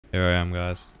Here I am,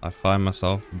 guys. I find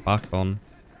myself back on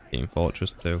Team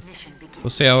Fortress 2. We'll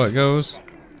see how it goes.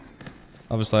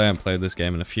 Obviously, I haven't played this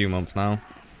game in a few months now,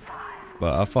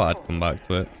 but I thought I'd come back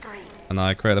to it. And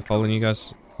I created a poll, and you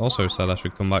guys also said I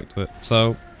should come back to it.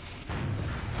 So,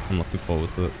 I'm looking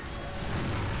forward to it.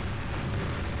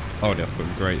 Already off to a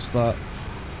great start.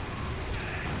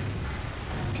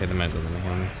 Okay, the med doesn't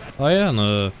heal me. Oh yeah,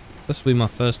 and this will be my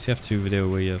first TF2 video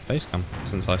with facecam,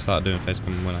 since I started doing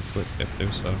facecam when I quit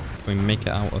TF2, so we make it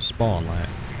out of spawn, like.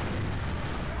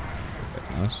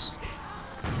 Okay, nice.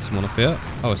 Someone up here?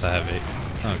 Oh, it's a heavy.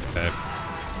 Okay.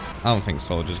 I don't think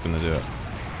soldier's gonna do it.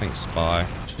 I think spy.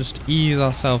 Just ease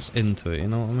ourselves into it, you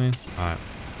know what I mean? Alright.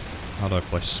 How do I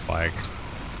play spy?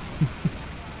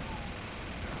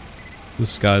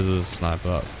 Disguise as a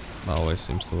sniper, that always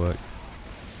seems to work.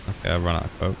 Okay, I run out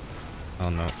of coke. Oh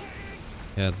no.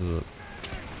 Yeah, does it?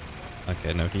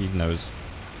 Okay, no, he knows.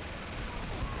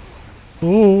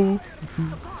 Oh!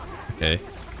 Okay.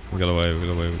 We got away, we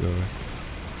got away, we got away.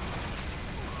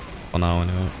 For now,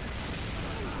 anyway.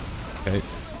 Okay.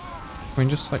 We can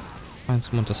just, like, find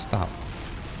someone to stab.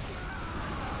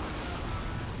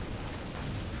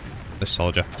 This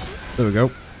soldier. There we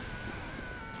go.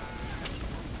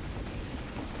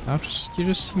 You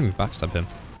just see me backstab him.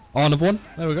 Oh, another one.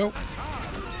 There we go.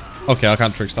 Okay, I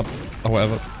can't trick stab. Or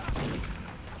whatever.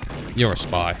 You're a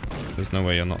spy. There's no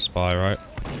way you're not a spy, right?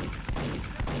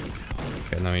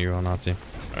 Okay, now you're on our team.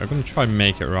 Right, we're gonna try and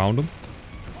make it around him.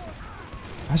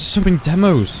 There's so many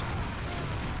demos.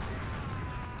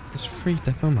 There's 3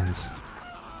 demo mans.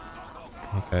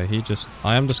 Okay, he just...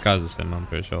 I am disguised as him, I'm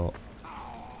pretty sure.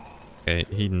 Okay,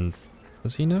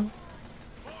 does he know?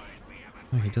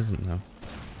 No, he doesn't know.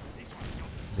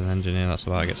 He's an engineer, that's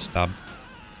why I get stabbed.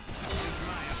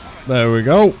 There we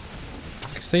go.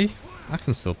 See? I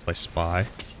can still play spy.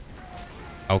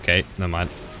 Okay, never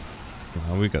mind.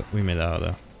 No, we made it out of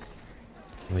there.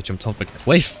 We jumped off the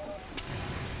cliff.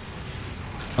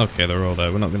 Okay, they're all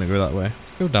there. We're not gonna go that way.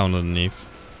 Go down underneath.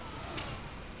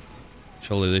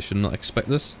 Surely they should not expect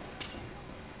this.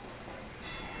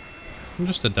 I'm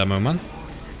just a demo man.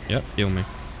 Yep, heal me.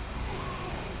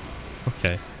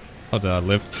 Okay. How did I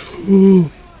live?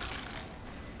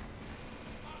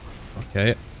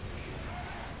 Okay.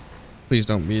 Please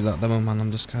don't be that demo man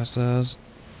I'm disguised as.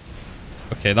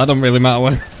 Okay, that don't really matter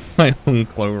when my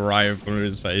unclo right in front of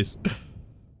his face. You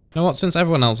know what? Since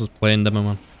everyone else is playing demo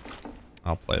man,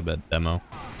 I'll play a bit of demo.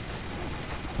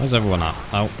 Where's everyone at?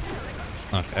 Oh.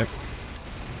 Okay.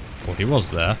 Well, he was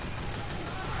there.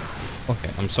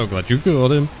 Okay, I'm so glad you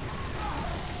got him.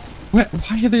 Why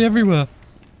are they everywhere?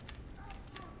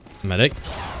 Medic.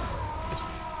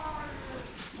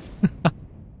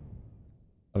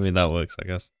 I mean, that works, I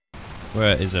guess.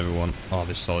 Where is everyone? Oh,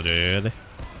 this soldier here, really?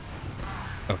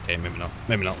 Okay, maybe not.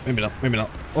 Maybe not. Maybe not. Maybe not.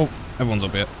 Oh, everyone's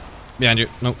up here. Behind you.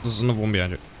 No, there's another one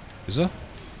behind you. Is there?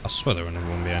 I swear there's another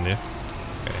one behind you.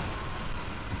 Okay.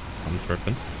 I'm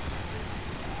tripping.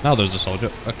 Now there's a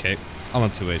soldier. Okay. I'm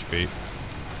on 2 HP.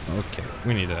 Okay.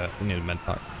 We need a med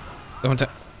pack. Don't take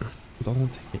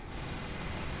it.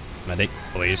 Medic,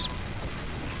 please.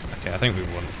 Okay, I think we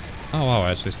won. Oh wow,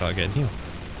 I actually started getting healed.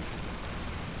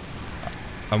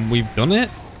 And we've done it?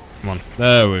 Come on.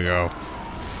 There we go.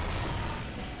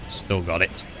 Still got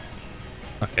it.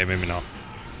 Okay, maybe not.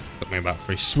 Took me about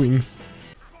 3 swings.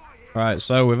 Alright,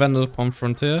 so we've ended up on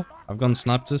Frontier. I've gone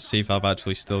sniper to see if I've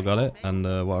actually still got it. And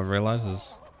what I've realised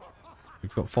is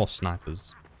we've got 4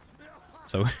 snipers.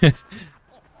 So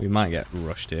we might get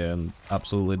rushed here and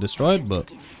absolutely destroyed, but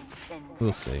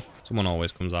we'll see. Someone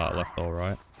always comes out left or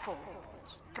right.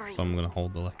 So I'm going to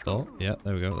hold the left door. Yeah,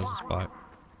 there we go. There's a spike.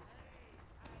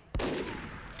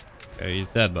 Okay, he's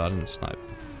dead, but I didn't snipe.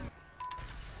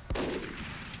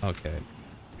 Okay.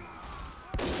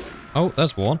 Oh,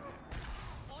 there's one.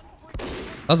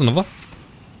 There's another.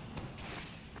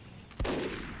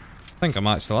 I think I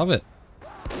might still have it.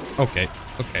 Okay,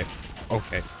 okay,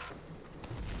 okay.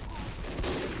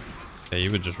 Yeah,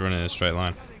 you were just running in a straight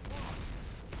line.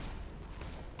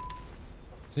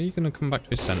 So you're gonna come back to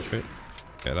his sentry?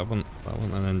 Okay, that wasn't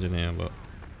an engineer, but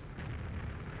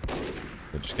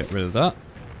we'll just get rid of that.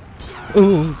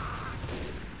 Oh,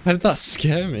 how did that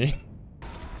scare me?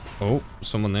 Oh,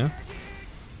 someone there.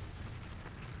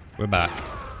 We're back.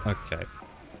 Okay.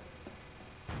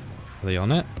 Are they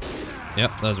on it?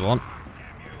 Yep, there's one.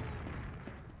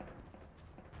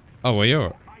 Oh, well,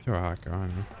 you're a hacker,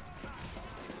 aren't you?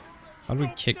 How do we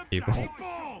kick people?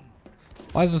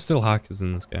 Why is there still hackers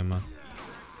in this game, man?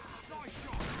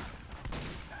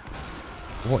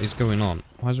 What is going on?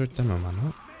 Why is there a demo man?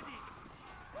 What?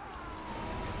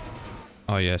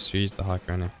 Oh yes, she's the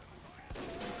hacker, innit?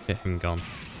 Get him gone.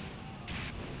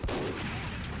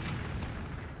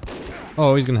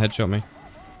 Oh, he's gonna headshot me.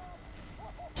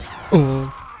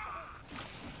 Oh.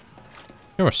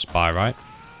 You're a spy, right?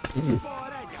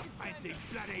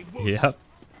 Yep.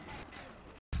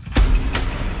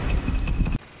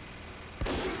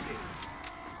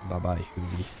 Bye-bye,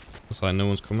 Hoovy. Looks like no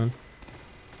one's coming.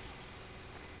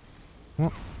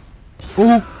 What?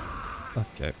 Oh!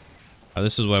 Okay.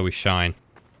 This is where we shine.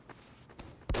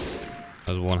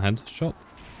 There's one headshot.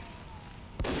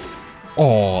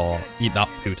 Oh, eat that,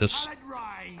 Putus.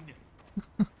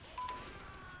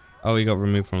 Oh, he got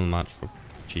removed from the match for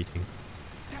cheating.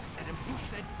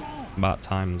 About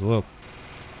time as well.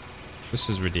 This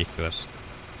is ridiculous.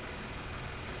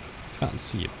 Can't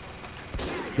see it.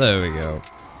 There we go.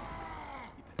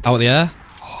 Out of the air.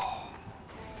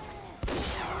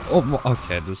 Oh,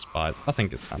 okay, there's spies. I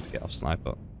think it's time to get off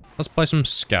sniper. Let's play some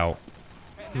scout.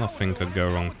 Nothing could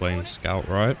go wrong playing scout,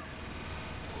 right?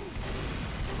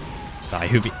 Die,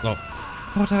 Hoovy. Oh.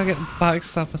 How did I get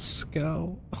backstab a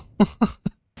scout?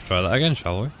 Try that again,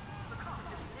 shall we?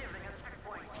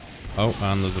 Oh,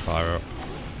 and there's a pyro.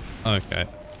 Okay.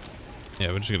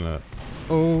 Yeah, we're just gonna...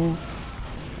 Oh.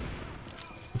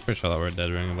 I'm pretty sure that we're a dead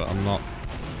ring, but I'm not.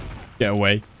 Get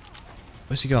away.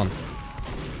 Where's he gone?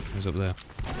 He's up there.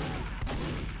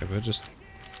 Okay, we're just...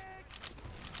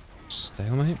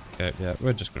 Stalemate? Okay, yeah,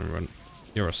 we're just gonna run.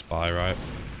 You're a spy, right?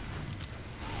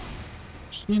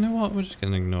 Just, you know what? We're just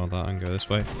gonna ignore that and go this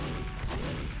way.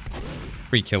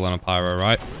 Free kill on a pyro,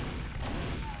 right?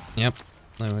 Yep.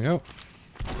 There we go.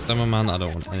 Demo man, I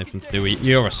don't want anything to do with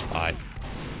you. You're a spy.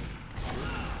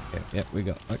 Okay, yep, we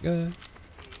got that guy.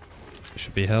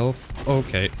 Should be health.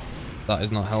 Okay. That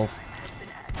is not health.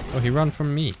 Oh, he ran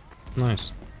from me.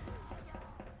 Nice.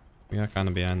 We are kind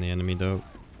of behind the enemy, though.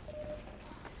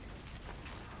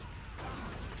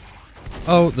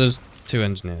 Oh, there's 2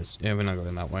 engineers. Yeah, we're not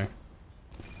going that way.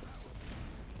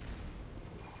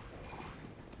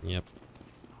 Yep.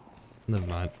 Never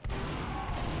mind.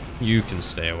 You can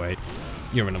stay away.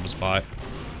 You're another spy.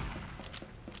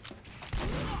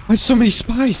 Why so many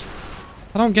spies?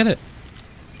 I don't get it.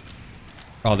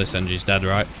 Oh, this NG's dead,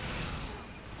 right?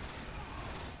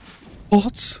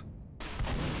 What?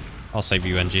 I'll save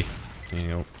you, NG. There you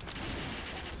go.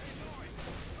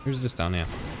 Who's this down here?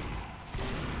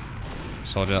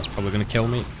 Soldier, that's probably gonna kill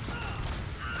me.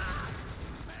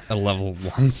 A level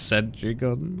 1 sentry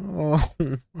gun. Oh.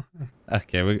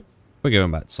 Okay, we're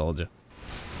going back to soldier.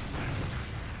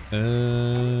 Yeah,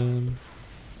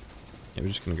 we're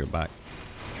just gonna go back.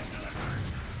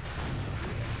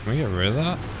 Can we get rid of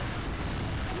that?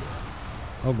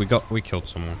 Oh, we killed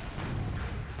someone.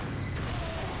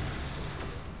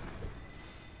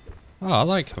 Oh, I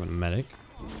like having a medic.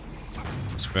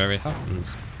 This rarely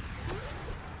happens.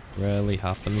 Rarely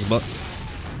happens, but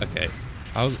okay.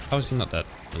 How is he not dead?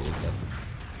 He is dead.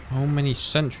 How many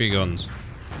sentry guns?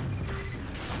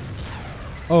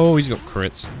 Oh, he's got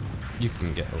crits. You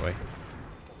can get away.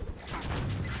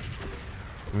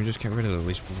 Can we just get rid of at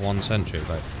least 1 sentry?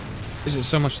 Like, is it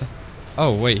so much that...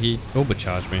 Oh, wait, he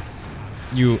overcharged me.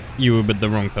 You Ubered the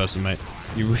wrong person, mate.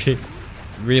 You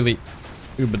really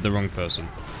Ubered the wrong person.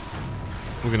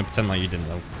 We're gonna pretend like you didn't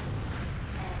know.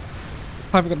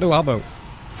 I've got no ammo.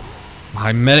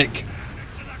 My medic!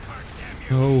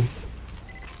 No.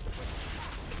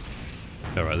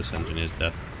 Alright, this engineer's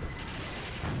dead.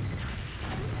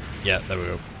 Yeah, there we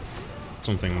go.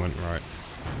 Something went right.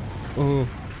 Oh.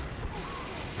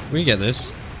 We get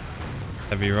this.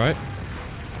 Heavy, right?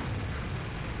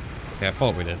 Okay, I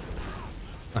thought we did.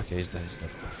 Okay, he's dead, he's dead.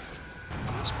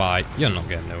 Spy, you're not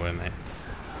getting nowhere, mate.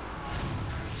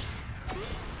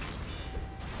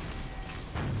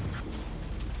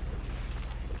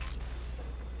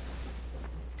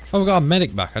 Oh, we got a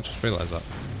medic back, I just realised that.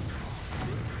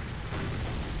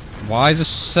 Why is a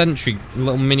sentry,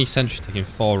 little mini sentry taking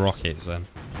 4 rockets then?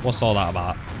 What's all that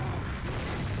about?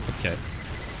 Okay.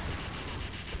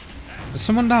 There's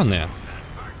someone down there.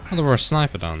 Oh, there were a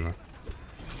sniper down there.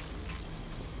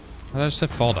 I just said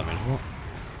 4 damage, what?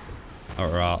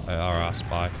 Or our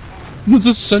spy. There's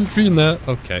a sentry in there!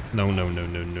 Okay, no.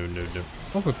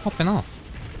 Oh, we're popping off.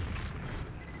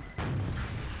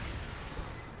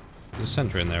 There's a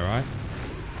sentry in there, right?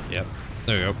 Yep.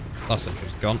 There we go. That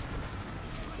sentry's gone.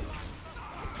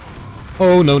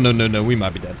 Oh, no. We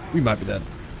might be dead. We might be dead.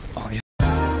 Oh, yeah.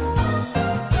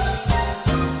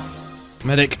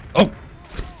 Medic. Oh!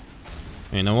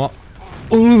 You know what?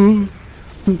 Oh!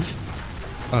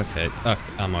 Okay.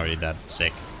 I'm already dead.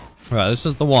 Sick. Right, this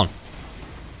is the one.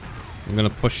 I'm gonna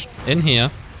push in here.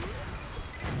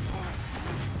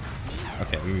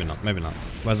 Okay, maybe not.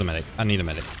 Where's the medic? I need a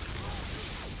medic.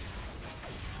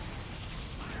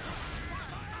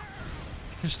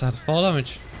 Just had 4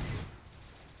 damage.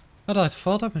 I died to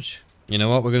fall damage. You know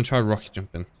what? We're going to try rocket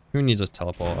jumping. Who needs a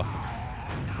teleporter?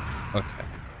 Okay.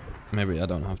 Maybe I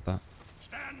don't have that.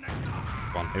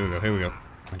 Come on, here we go, here we go.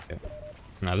 Okay.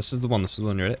 Now this is the one,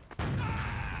 you ready?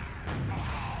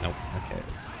 Nope, okay.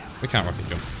 We can't rocket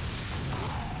jump.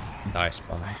 Die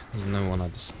spy. There's no one I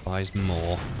despise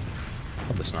more.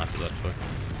 Probably snipers actually.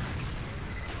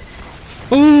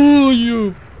 Oh,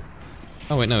 you!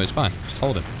 Oh wait, no, it's fine. Just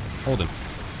hold him. Hold him.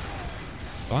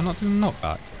 Do I not do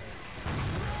knockback?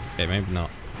 Okay, maybe not.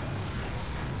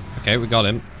 Okay, we got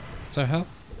him. Is there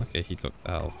health? Okay, he took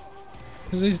the health.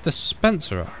 Because he's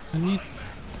dispenser. I need...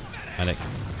 Medic.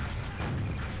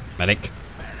 Medic.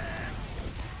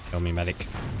 Kill me, medic.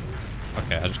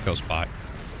 Okay, I just killed Spike.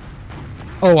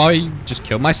 Oh, I just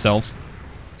killed myself.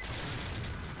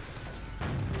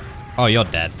 Oh, you're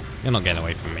dead. You're not getting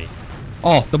away from me.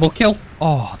 Oh, double kill.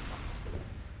 Oh.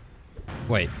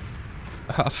 Wait.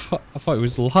 I thought he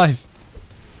was alive.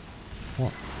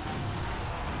 What?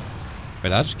 Wait,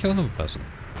 did I just kill another person?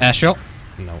 Air shot?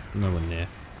 No, no one near.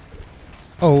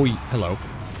 Oh, hello.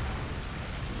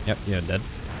 Yep, you're dead.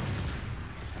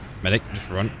 Medic, just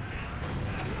run.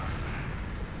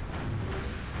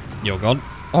 You're gone.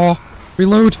 Oh,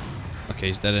 reload. Okay,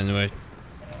 he's dead anyway.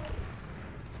 Let's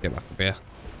get back up here.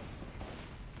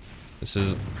 This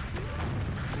is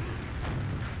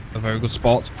a very good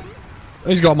spot.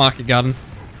 He's got a market garden.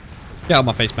 Get out of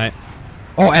my face, mate.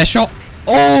 Oh, air shot.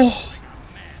 Oh!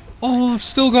 Oh, I've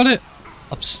still got it.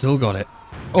 I've still got it.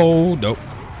 Oh, no.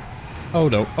 Oh,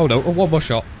 no. Oh, no. Oh, one more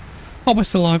shot. How am I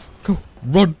still alive? Go.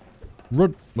 Run.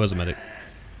 Run. Where's the medic?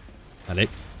 Medic.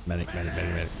 Medic, medic,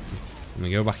 medic, medic. Let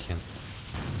me go back in.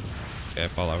 Okay, I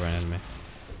thought that were an enemy.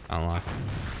 I don't like it.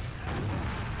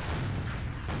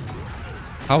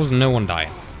 How is no one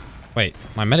dying? Wait,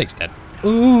 my medic's dead.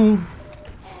 Ooh.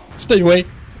 Stay away.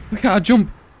 Why can't I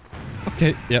jump?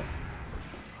 Okay, yep.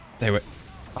 Stay away.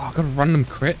 Oh, I got a random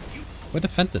crit. We're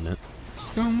defending it. It's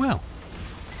going well.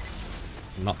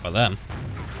 Not for them.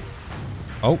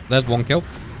 Oh, there's one kill.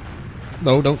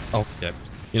 No, don't. Oh, yeah.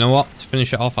 You know what? To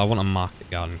finish it off, I want a market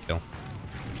garden kill.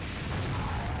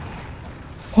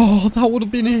 Oh, that would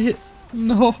have been a hit.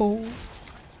 No.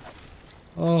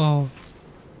 Oh.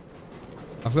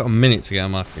 I've got a minute to get a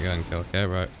market garden kill. Okay,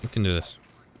 right. We can do this.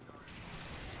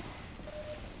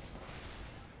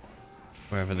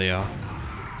 Wherever they are.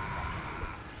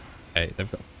 Okay,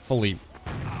 they've got a fully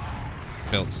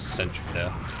built sentry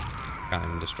there. Can't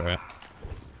even destroy it.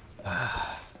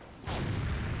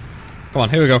 Come on,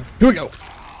 here we go. Here we go.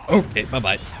 Okay,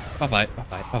 bye-bye. Bye-bye,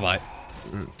 bye-bye, bye-bye.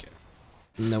 Okay.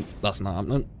 Nope, that's not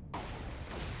happening.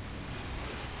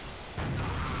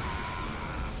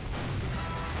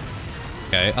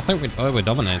 Okay, I think we're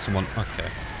dominating someone. Okay.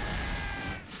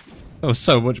 That was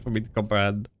so much for me to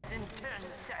comprehend.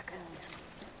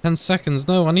 10 seconds.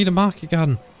 No, I need a market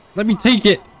garden. Let me take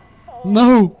it.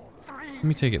 No. Let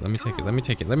me take it. Let me take it. Let me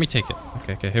take it. Let me take it.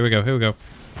 Okay, okay. Here we go. Here we go.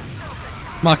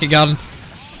 Market garden.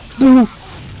 No.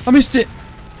 I missed it.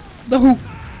 No.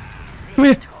 Come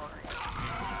here.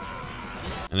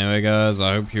 Anyway, guys,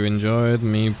 I hope you enjoyed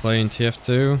me playing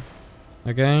TF2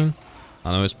 again.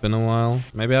 I know it's been a while.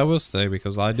 Maybe I will stay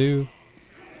because I did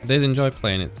enjoy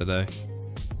playing it today.